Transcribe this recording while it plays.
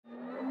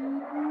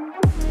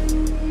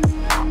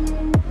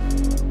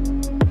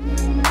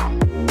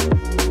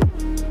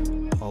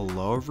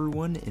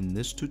everyone, in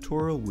this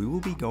tutorial we will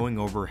be going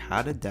over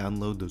how to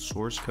download the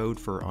source code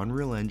for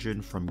Unreal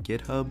Engine from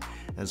GitHub,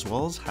 as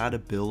well as how to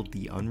build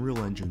the Unreal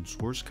Engine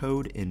source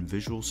code in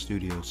Visual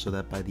Studio so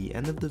that by the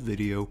end of the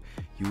video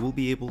you will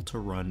be able to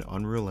run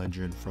Unreal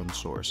Engine from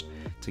source.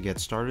 To get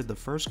started, the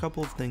first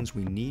couple of things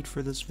we need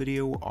for this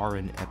video are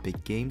an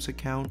Epic Games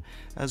account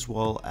as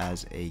well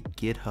as a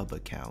GitHub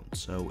account.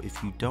 So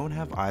if you don't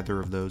have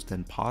either of those,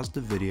 then pause the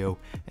video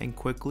and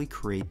quickly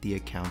create the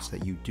accounts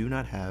that you do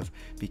not have,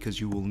 because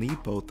you will need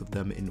both of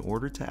them in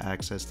order to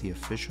access the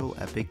official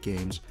Epic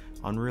Games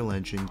Unreal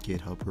Engine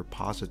GitHub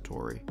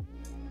repository.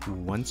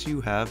 Once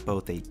you have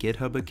both a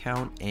GitHub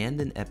account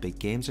and an Epic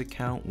Games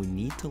account, we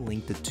need to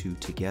link the two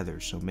together,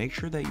 so make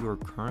sure that you are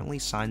currently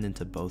signed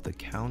into both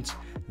accounts.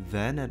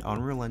 Then at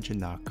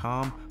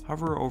unrealengine.com,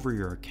 hover over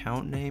your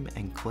account name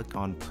and click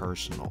on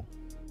Personal.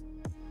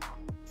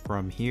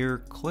 From here,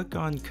 click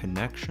on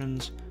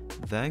Connections,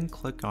 then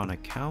click on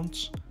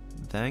Accounts,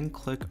 then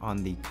click on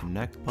the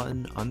Connect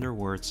button under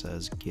where it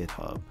says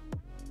GitHub.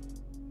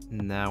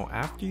 Now,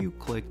 after you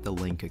click the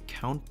link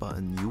account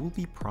button, you will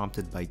be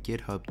prompted by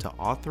GitHub to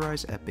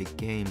authorize Epic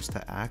Games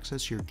to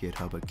access your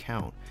GitHub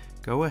account.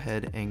 Go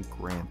ahead and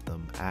grant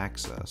them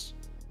access.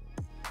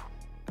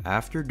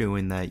 After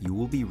doing that, you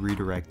will be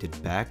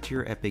redirected back to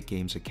your Epic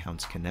Games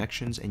account's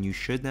connections, and you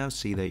should now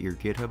see that your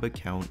GitHub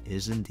account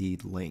is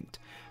indeed linked.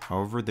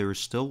 However, there is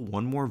still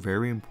one more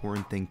very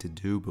important thing to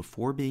do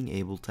before being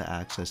able to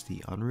access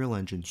the Unreal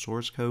Engine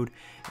source code,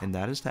 and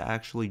that is to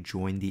actually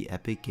join the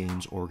Epic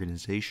Games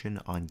organization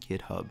on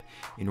GitHub.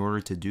 In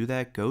order to do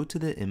that, go to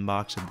the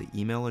inbox of the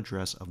email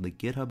address of the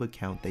GitHub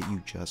account that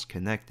you just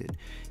connected.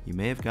 You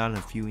may have gotten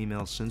a few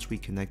emails since we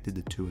connected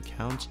the two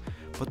accounts,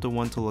 but the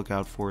one to look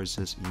out for is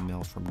this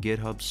email from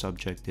GitHub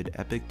subjected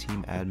Epic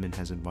Team Admin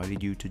has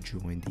invited you to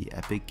join the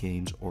Epic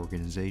Games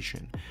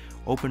organization.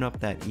 Open up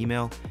that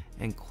email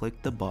and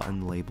click the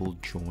button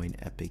labeled Join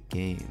Epic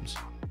Games.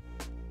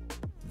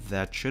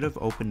 That should have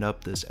opened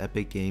up this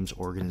Epic Games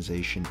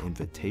organization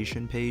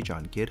invitation page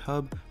on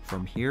GitHub.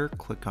 From here,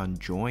 click on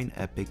Join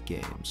Epic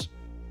Games.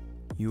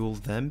 You will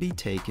then be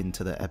taken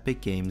to the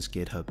Epic Games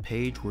GitHub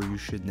page where you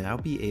should now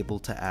be able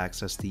to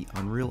access the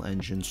Unreal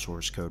Engine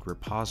source code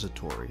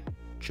repository.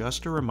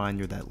 Just a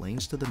reminder that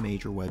links to the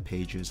major web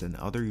pages and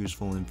other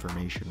useful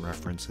information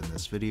referenced in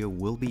this video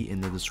will be in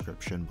the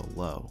description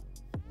below.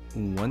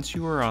 Once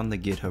you are on the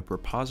GitHub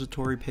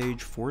repository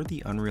page for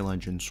the Unreal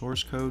Engine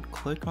source code,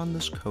 click on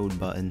this code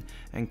button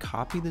and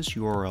copy this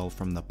URL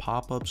from the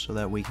pop-up so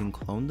that we can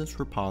clone this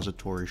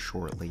repository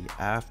shortly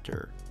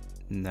after.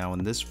 Now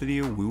in this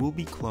video, we will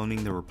be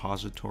cloning the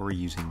repository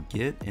using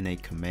Git in a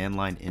command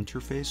line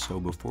interface, so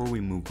before we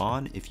move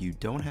on, if you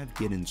don't have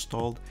Git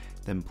installed,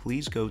 then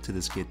please go to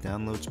this Git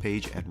downloads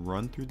page and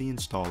run through the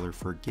installer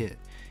for Git.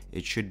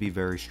 It should be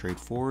very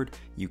straightforward.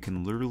 You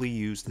can literally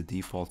use the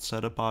default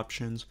setup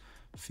options.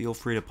 Feel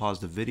free to pause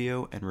the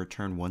video and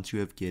return once you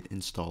have Git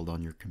installed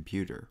on your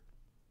computer.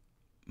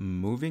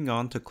 Moving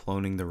on to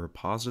cloning the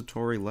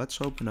repository,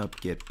 let's open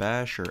up Git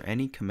Bash or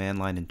any command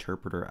line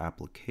interpreter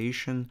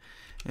application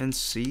and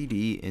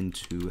cd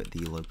into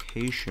the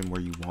location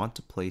where you want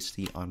to place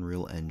the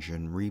Unreal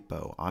Engine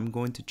repo. I'm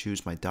going to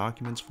choose my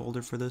Documents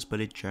folder for this,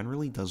 but it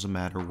generally doesn't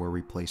matter where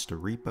we place the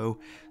repo,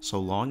 so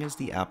long as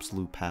the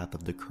absolute path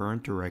of the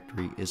current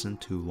directory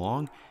isn't too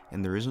long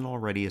and there isn't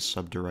already a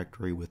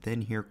subdirectory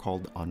within here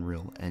called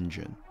Unreal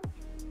Engine.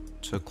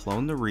 To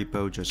clone the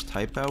repo, just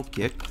type out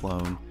git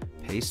clone,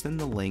 paste in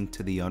the link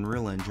to the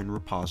Unreal Engine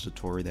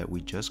repository that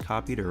we just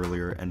copied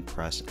earlier, and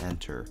press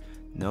enter.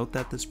 Note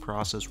that this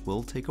process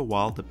will take a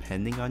while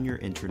depending on your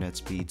internet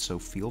speed, so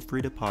feel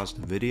free to pause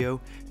the video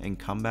and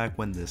come back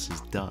when this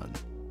is done.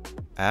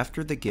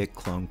 After the git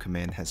clone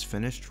command has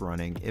finished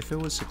running, if it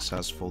was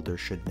successful, there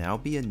should now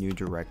be a new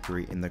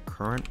directory in the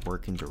current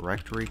working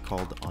directory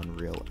called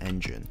Unreal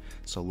Engine.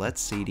 So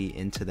let's cd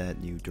into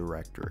that new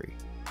directory.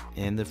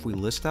 And if we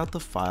list out the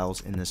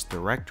files in this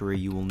directory,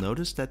 you will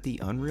notice that the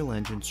Unreal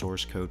Engine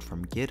source code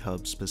from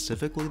GitHub,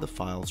 specifically the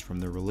files from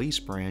the release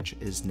branch,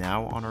 is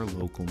now on our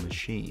local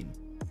machine.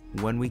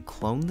 When we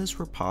cloned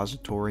this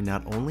repository,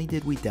 not only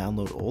did we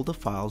download all the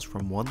files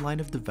from one line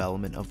of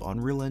development of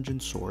Unreal Engine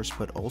source,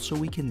 but also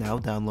we can now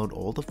download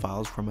all the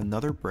files from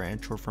another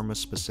branch or from a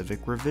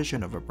specific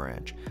revision of a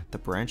branch. The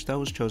branch that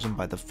was chosen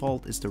by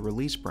default is the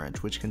release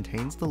branch, which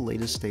contains the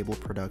latest stable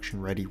production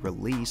ready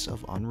release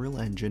of Unreal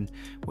Engine,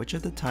 which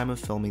at the time of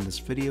filming this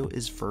video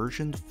is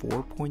version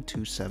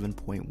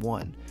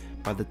 4.27.1.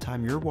 By the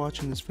time you're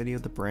watching this video,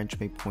 the branch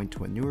may point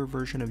to a newer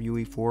version of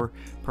UE4,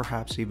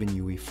 perhaps even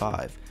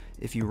UE5.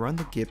 If you run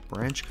the git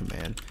branch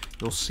command,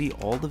 you'll see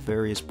all the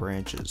various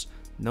branches.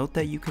 Note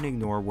that you can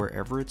ignore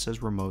wherever it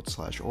says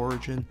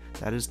remote/origin,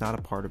 that is not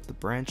a part of the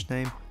branch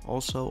name.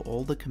 Also,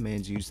 all the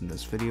commands used in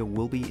this video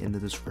will be in the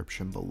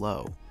description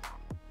below.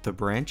 The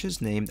branch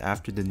is named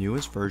after the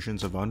newest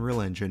versions of Unreal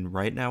Engine.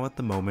 Right now at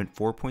the moment,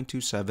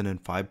 4.27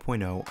 and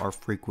 5.0 are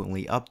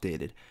frequently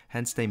updated,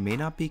 hence they may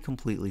not be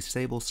completely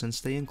stable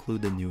since they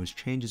include the newest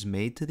changes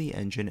made to the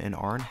engine and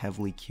aren't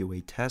heavily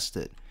QA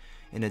tested.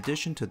 In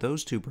addition to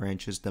those two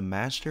branches, the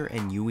master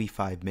and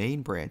UE5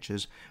 main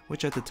branches,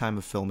 which at the time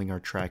of filming are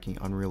tracking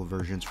Unreal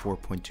versions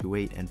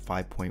 4.28 and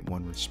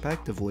 5.1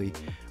 respectively,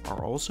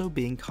 are also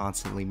being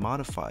constantly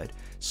modified.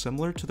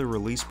 Similar to the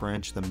release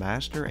branch, the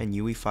master and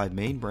UE5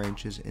 main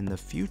branches in the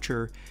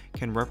future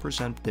can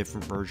represent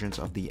different versions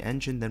of the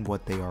engine than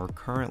what they are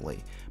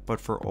currently. But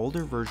for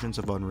older versions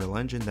of Unreal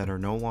Engine that are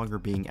no longer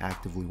being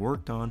actively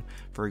worked on,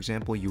 for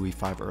example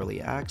UE5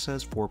 Early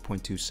Access,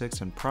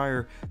 4.26 and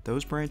prior,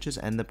 those branches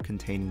end up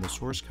containing the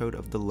source code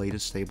of the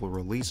latest stable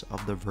release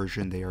of the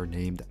version they are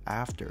named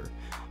after.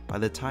 By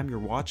the time you're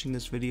watching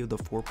this video, the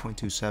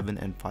 4.27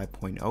 and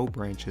 5.0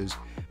 branches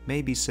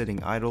may be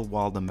sitting idle,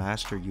 while the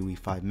master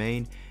UE5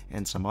 main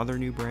and some other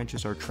new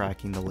branches are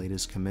tracking the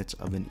latest commits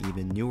of an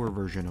even newer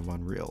version of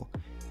Unreal,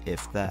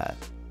 if that.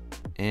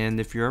 And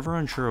if you're ever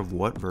unsure of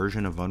what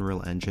version of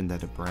Unreal Engine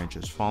that a branch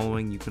is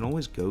following, you can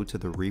always go to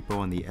the repo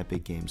on the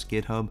Epic Games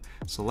GitHub,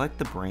 select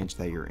the branch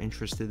that you're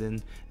interested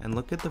in, and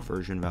look at the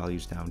version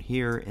values down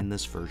here in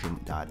this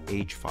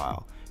version.h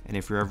file. And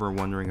if you're ever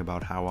wondering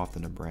about how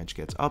often a branch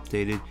gets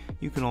updated,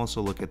 you can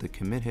also look at the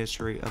commit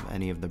history of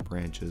any of the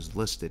branches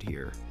listed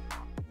here.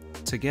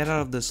 To get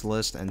out of this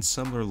list and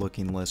similar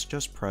looking lists,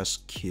 just press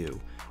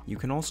Q. You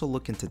can also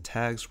look into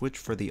tags, which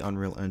for the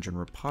Unreal Engine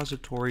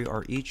repository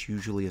are each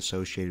usually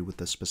associated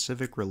with a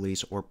specific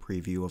release or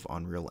preview of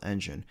Unreal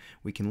Engine.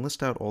 We can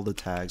list out all the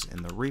tags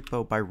in the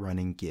repo by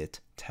running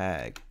git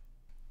tag.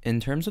 In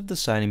terms of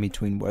deciding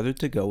between whether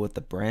to go with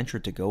the branch or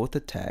to go with the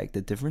tag, the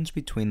difference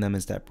between them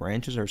is that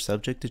branches are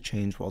subject to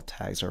change while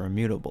tags are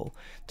immutable.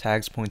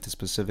 Tags point to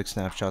specific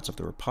snapshots of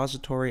the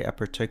repository at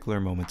particular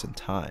moments in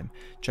time.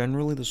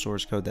 Generally, the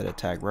source code that a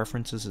tag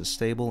references is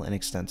stable and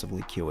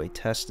extensively QA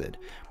tested.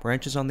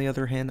 Branches, on the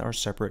other hand, are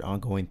separate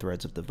ongoing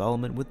threads of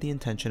development with the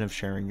intention of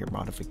sharing your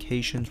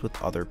modifications with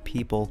other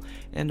people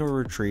and or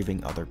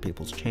retrieving other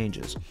people's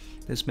changes.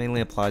 This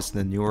mainly applies to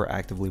the newer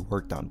actively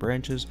worked on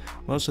branches.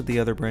 Most of the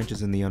other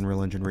branches in the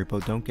Unreal Engine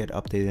repo don't get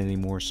updated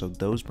anymore, so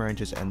those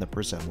branches end up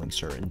resembling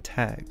certain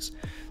tags.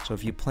 So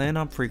if you plan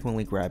on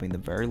frequently grabbing the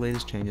very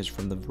latest changes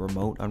from the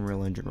remote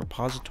Unreal Engine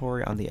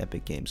repository on the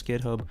Epic Games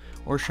GitHub,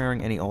 or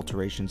sharing any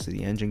alterations to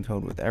the engine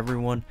code with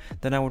everyone,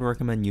 then I would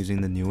recommend using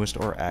the newest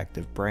or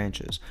active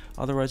branches.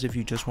 Otherwise, if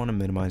you just want to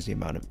minimize the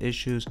amount of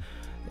issues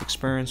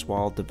experienced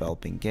while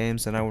developing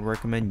games, then I would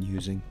recommend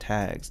using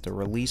tags, the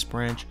release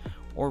branch,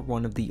 or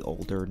one of the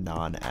older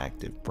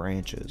non-active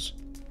branches.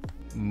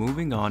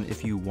 Moving on,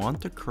 if you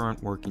want the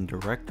current working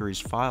directory's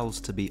files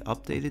to be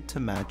updated to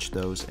match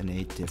those in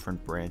a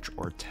different branch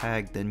or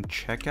tag, then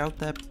check out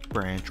that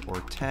branch or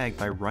tag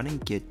by running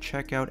git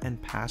checkout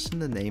and passing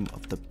the name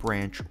of the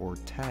branch or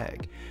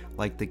tag.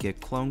 Like the git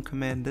clone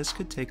command, this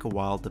could take a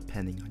while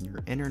depending on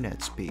your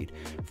internet speed.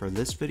 For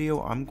this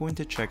video, I'm going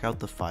to check out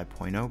the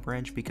 5.0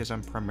 branch because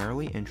I'm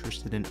primarily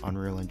interested in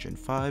Unreal Engine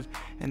 5,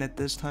 and at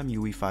this time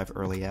UE5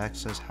 Early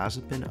Access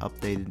hasn't been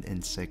updated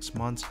in 6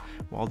 months,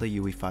 while the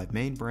UE5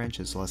 main branch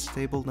is less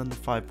stable than the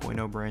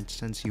 5.0 branch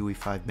since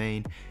UE5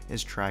 main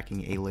is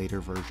tracking a later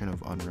version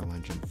of Unreal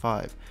Engine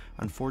 5.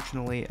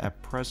 Unfortunately,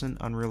 at present,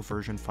 Unreal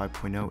version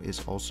 5.0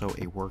 is also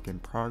a work in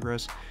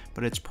progress,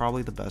 but it's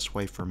probably the best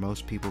way for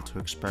most people to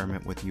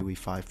experiment with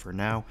UE5 for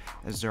now,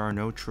 as there are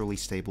no truly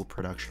stable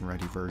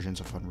production-ready versions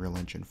of Unreal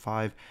Engine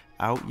 5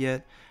 out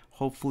yet.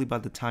 Hopefully by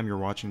the time you're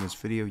watching this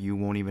video, you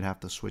won't even have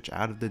to switch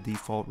out of the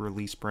default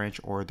release branch,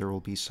 or there will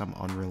be some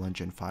Unreal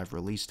Engine 5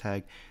 release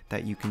tag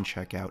that you can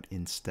check out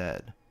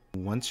instead.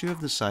 Once you have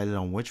decided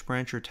on which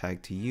branch or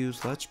tag to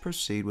use, let's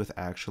proceed with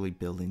actually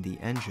building the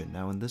engine.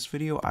 Now in this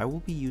video, I will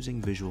be using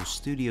Visual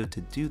Studio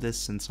to do this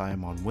since I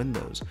am on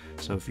Windows.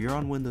 So if you're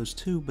on Windows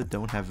 2 but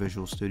don't have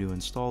Visual Studio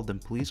installed, then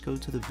please go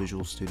to the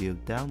Visual Studio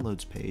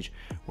downloads page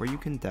where you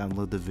can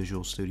download the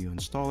Visual Studio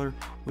installer,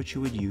 which you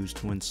would use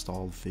to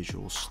install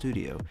Visual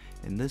Studio.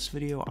 In this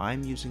video,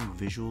 I'm using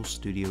Visual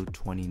Studio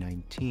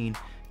 2019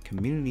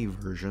 community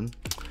version,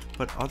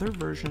 but other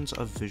versions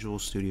of Visual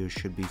Studio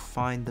should be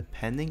fine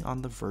depending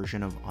on the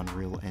version of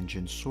Unreal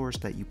Engine source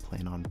that you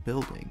plan on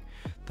building.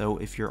 Though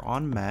if you're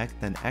on Mac,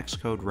 then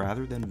Xcode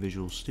rather than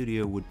Visual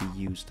Studio would be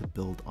used to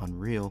build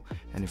Unreal,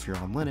 and if you're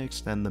on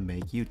Linux, then the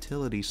make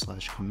utility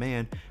 /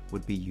 command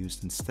would be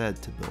used instead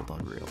to build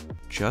Unreal.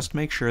 Just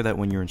make sure that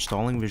when you're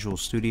installing Visual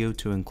Studio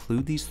to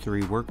include these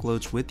 3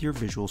 workloads with your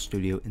Visual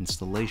Studio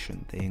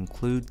installation. They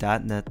include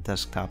 .NET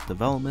Desktop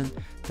Development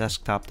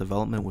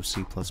with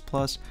C++,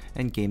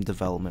 and Game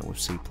Development with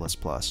C++.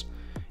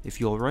 If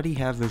you already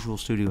have Visual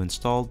Studio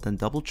installed, then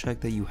double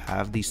check that you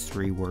have these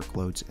 3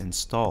 workloads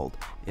installed.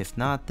 If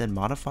not, then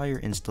modify your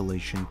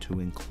installation to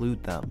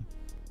include them.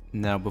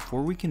 Now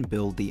before we can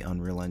build the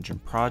Unreal Engine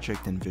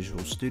project in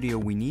Visual Studio,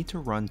 we need to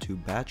run 2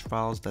 batch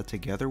files that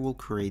together will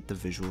create the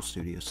Visual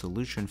Studio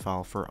solution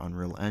file for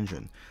Unreal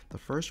Engine. The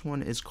first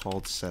one is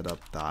called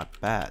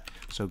setup.bat,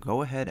 so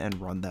go ahead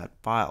and run that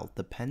file.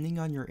 Depending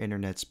on your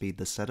internet speed,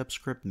 the setup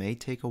script may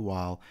take a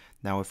while.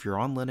 Now if you're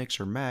on Linux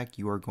or Mac,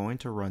 you are going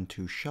to run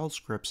 2 shell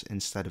scripts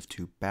instead of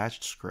 2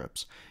 batch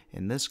scripts.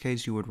 In this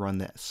case, you would run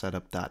the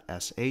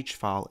setup.sh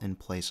file in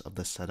place of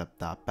the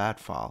setup.bat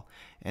file,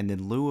 and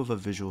in lieu of a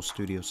Visual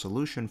Studio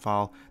Solution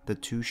file, the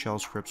two shell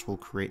scripts will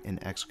create an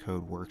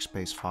Xcode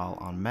workspace file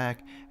on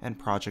Mac and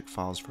project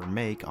files for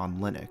Make on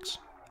Linux.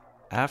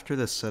 After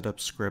the setup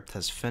script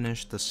has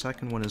finished, the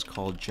second one is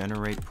called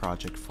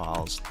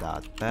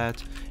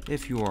generateprojectfiles.bat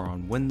if you are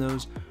on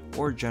Windows,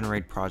 or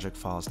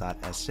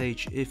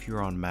generateprojectfiles.sh if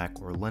you're on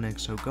Mac or Linux,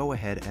 so go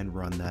ahead and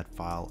run that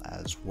file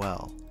as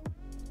well.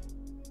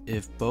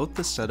 If both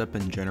the setup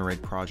and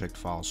generate project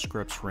file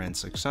scripts ran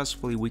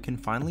successfully, we can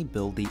finally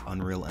build the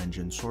Unreal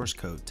Engine source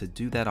code. To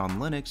do that on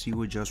Linux, you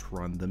would just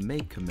run the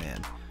make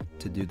command.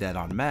 To do that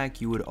on Mac,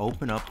 you would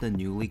open up the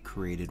newly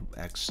created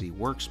XC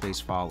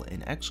workspace file in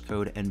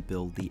Xcode and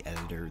build the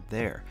editor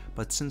there.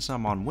 But since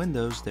I'm on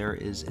Windows, there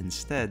is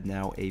instead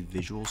now a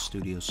Visual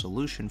Studio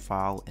Solution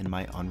file in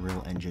my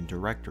Unreal Engine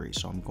directory.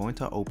 So I'm going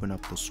to open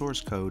up the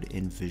source code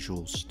in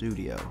Visual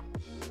Studio.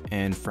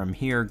 And from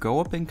here, go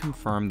up and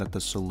confirm that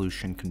the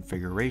solution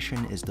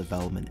configuration is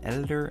Development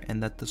Editor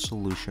and that the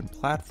solution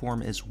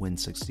platform is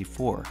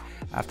Win64.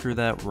 After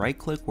that,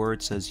 right-click where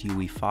it says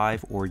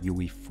UE5 or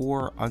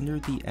UE4 under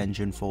the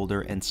Engine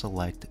folder and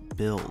select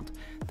Build.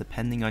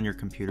 Depending on your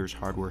computer's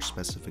hardware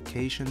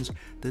specifications,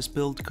 this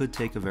build could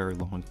take a very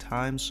long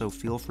time, so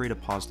feel free to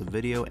pause the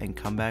video and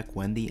come back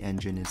when the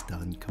engine is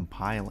done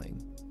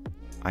compiling.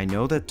 I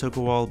know that took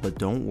a while, but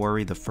don't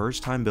worry, the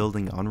first time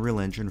building Unreal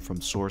Engine from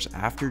source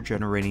after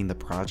generating the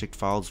project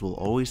files will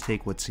always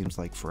take what seems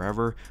like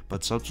forever,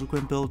 but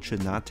subsequent builds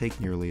should not take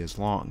nearly as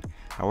long.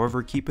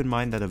 However, keep in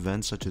mind that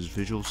events such as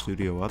Visual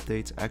Studio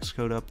updates,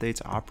 Xcode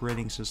updates,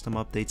 operating system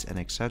updates, and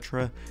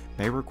etc.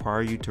 may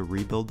require you to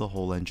rebuild the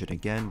whole engine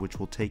again, which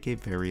will take a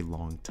very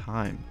long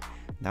time.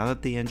 Now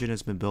that the engine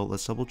has been built,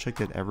 let's double check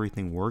that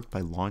everything worked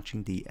by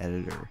launching the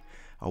editor.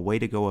 A way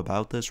to go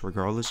about this,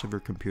 regardless of your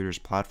computer's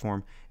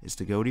platform, is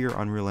to go to your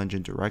Unreal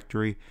Engine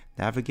directory,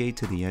 navigate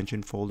to the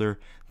engine folder,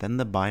 then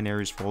the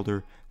binaries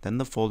folder, then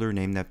the folder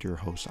named after your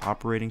host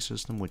operating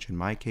system, which in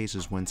my case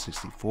is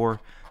Win64.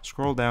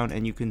 Scroll down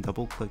and you can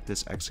double click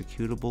this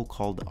executable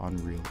called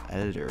Unreal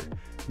Editor.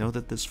 Note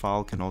that this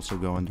file can also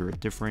go under a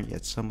different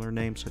yet similar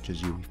name such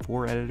as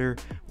UE4 Editor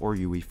or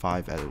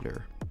UE5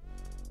 Editor.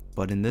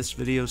 But in this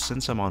video,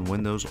 since I'm on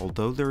Windows,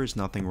 although there is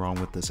nothing wrong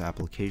with this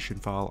application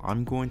file,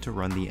 I'm going to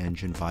run the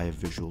engine via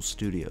Visual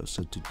Studio.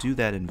 So to do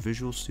that in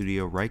Visual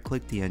Studio,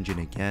 right-click the engine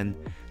again,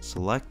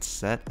 select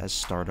Set as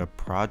Startup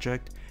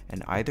Project,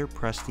 and either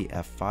press the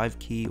F5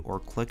 key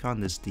or click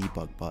on this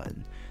debug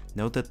button.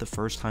 Note that the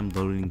first time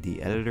loading the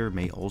editor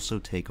may also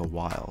take a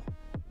while.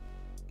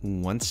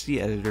 Once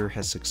the editor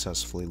has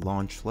successfully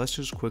launched, let's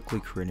just quickly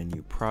create a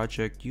new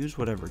project, use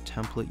whatever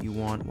template you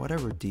want,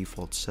 whatever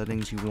default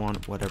settings you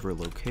want, whatever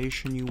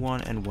location you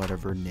want, and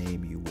whatever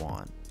name you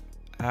want.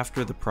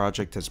 After the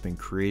project has been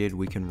created,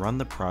 we can run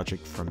the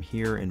project from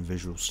here in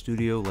Visual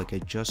Studio like I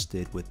just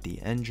did with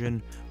the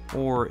engine,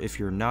 or if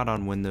you're not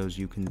on Windows,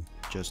 you can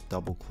just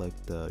double click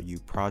the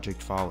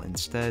uProject file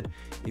instead.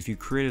 If you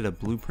created a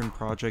blueprint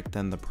project,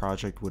 then the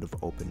project would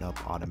have opened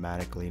up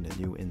automatically in a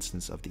new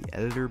instance of the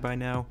editor by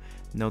now.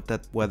 Note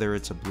that whether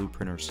it's a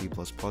blueprint or C++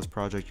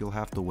 project, you'll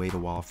have to wait a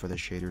while for the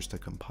shaders to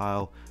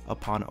compile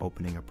upon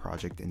opening a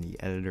project in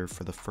the editor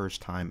for the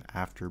first time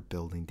after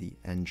building the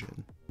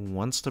engine.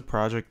 Once the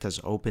project has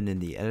opened in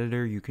the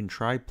editor, you can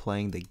try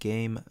playing the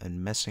game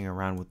and messing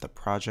around with the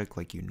project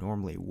like you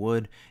normally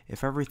would.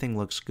 If everything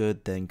looks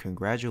good, then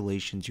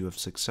congratulations, you have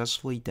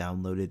successfully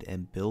downloaded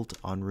and built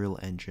Unreal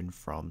Engine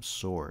from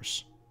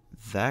source.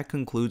 That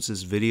concludes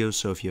this video,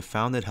 so if you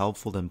found it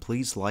helpful, then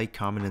please like,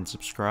 comment, and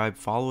subscribe.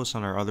 Follow us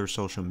on our other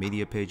social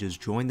media pages,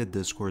 join the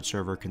Discord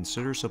server,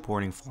 consider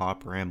supporting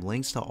Flop RAM.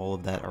 Links to all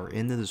of that are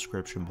in the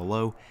description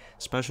below.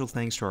 Special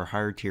thanks to our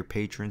higher tier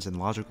patrons and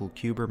Logical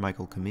Cuber,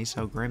 Michael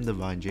Camiso, Graham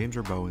Devine, James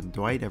Erbowen,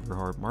 Dwight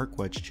Everhart, Mark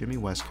Wetch, Jimmy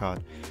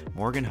Westcott,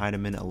 Morgan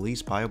Heidemann,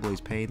 Elise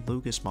Bioblaze Payne,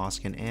 Lucas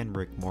Moskin, and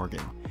Rick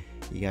Morgan.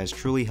 You guys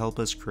truly help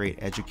us create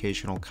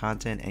educational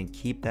content and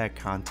keep that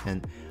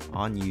content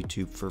on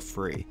YouTube for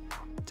free.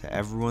 To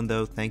everyone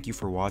though, thank you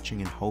for watching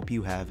and hope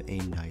you have a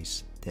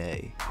nice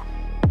day.